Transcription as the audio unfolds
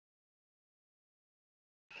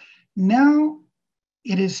Now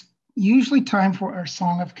it is usually time for our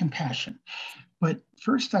song of compassion. But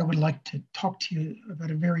first, I would like to talk to you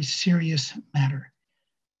about a very serious matter.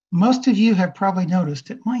 Most of you have probably noticed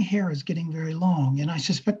that my hair is getting very long, and I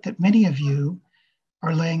suspect that many of you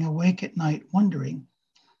are laying awake at night wondering,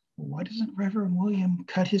 why doesn't Reverend William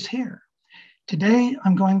cut his hair? Today,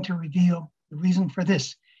 I'm going to reveal the reason for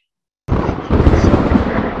this.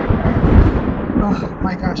 Oh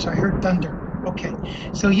my gosh, I heard thunder. Okay,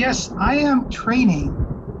 so yes, I am training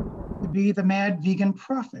to be the mad vegan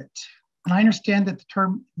prophet. And I understand that the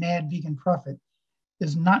term mad vegan prophet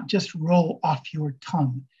does not just roll off your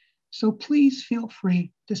tongue. So please feel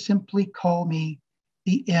free to simply call me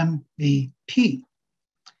the MVP.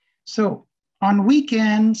 So on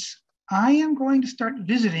weekends, I am going to start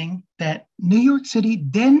visiting that New York City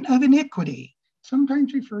den of iniquity,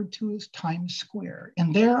 sometimes referred to as Times Square.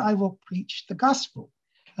 And there I will preach the gospel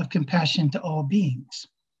of compassion to all beings.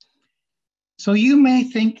 So you may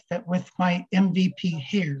think that with my MVP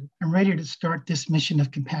hair, I'm ready to start this mission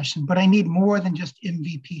of compassion, but I need more than just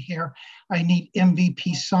MVP hair. I need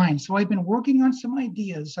MVP signs. So I've been working on some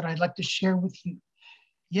ideas that I'd like to share with you.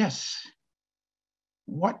 Yes.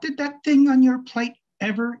 What did that thing on your plate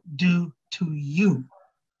ever do to you?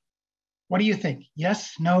 What do you think?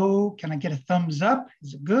 Yes, no, can I get a thumbs up?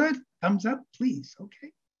 Is it good? Thumbs up, please,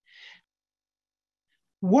 okay.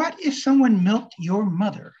 What if someone milked your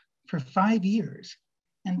mother for 5 years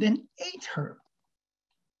and then ate her?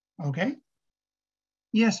 Okay.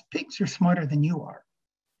 Yes, pigs are smarter than you are.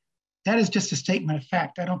 That is just a statement of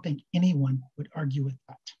fact. I don't think anyone would argue with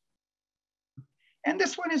that. And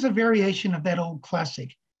this one is a variation of that old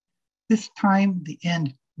classic. This time the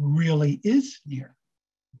end really is near.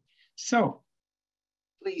 So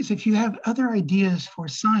please, if you have other ideas for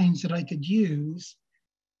signs that I could use,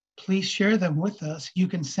 please share them with us. You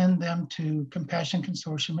can send them to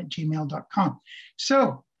compassionconsortium@gmail.com.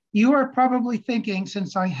 So you are probably thinking,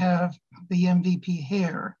 since I have the MVP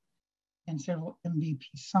hair and several MVP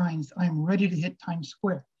signs, I'm ready to hit Times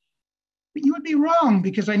Square. But you would be wrong,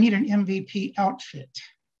 because I need an MVP outfit.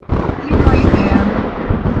 Here I am.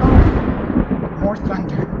 Oh, more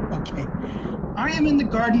thunder. Okay. I am in the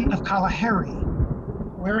Garden of Kalahari,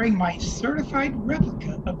 wearing my certified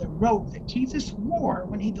replica of the robe that Jesus wore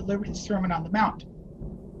when he delivered his Sermon on the Mount.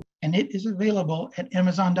 And it is available at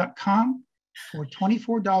Amazon.com for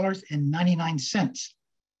 $24.99.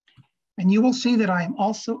 And you will see that I am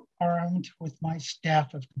also armed with my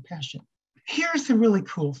staff of compassion. Here's the really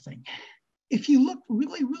cool thing. If you look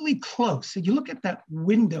really, really close, and you look at that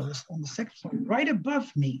windows on the second floor right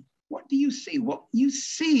above me, what do you see? Well, you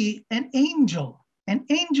see an angel. An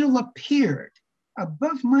angel appeared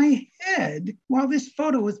above my head while this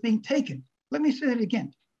photo was being taken. Let me say it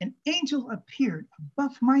again. An angel appeared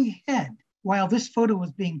above my head while this photo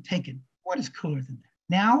was being taken. What is cooler than that?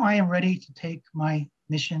 Now I am ready to take my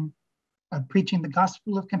mission of preaching the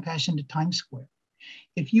gospel of compassion to Times Square.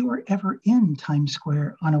 If you are ever in Times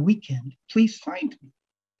Square on a weekend, please find me.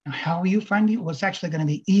 Now, how will you find me? Well, it's actually going to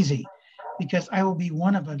be easy, because I will be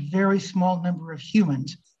one of a very small number of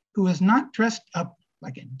humans who is not dressed up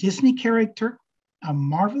like a Disney character, a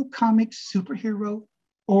Marvel Comics superhero,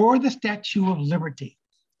 or the Statue of Liberty.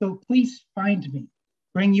 So please find me.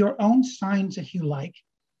 Bring your own signs if you like,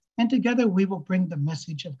 and together we will bring the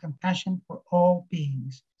message of compassion for all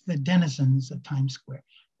beings to the denizens of Times Square.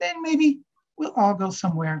 Then maybe we'll all go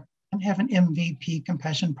somewhere and have an MVP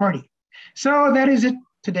compassion party. So that is it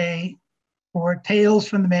today for Tales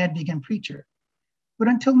from the Mad Vegan Preacher. But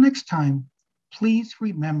until next time, please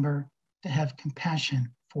remember to have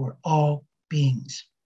compassion for all beings.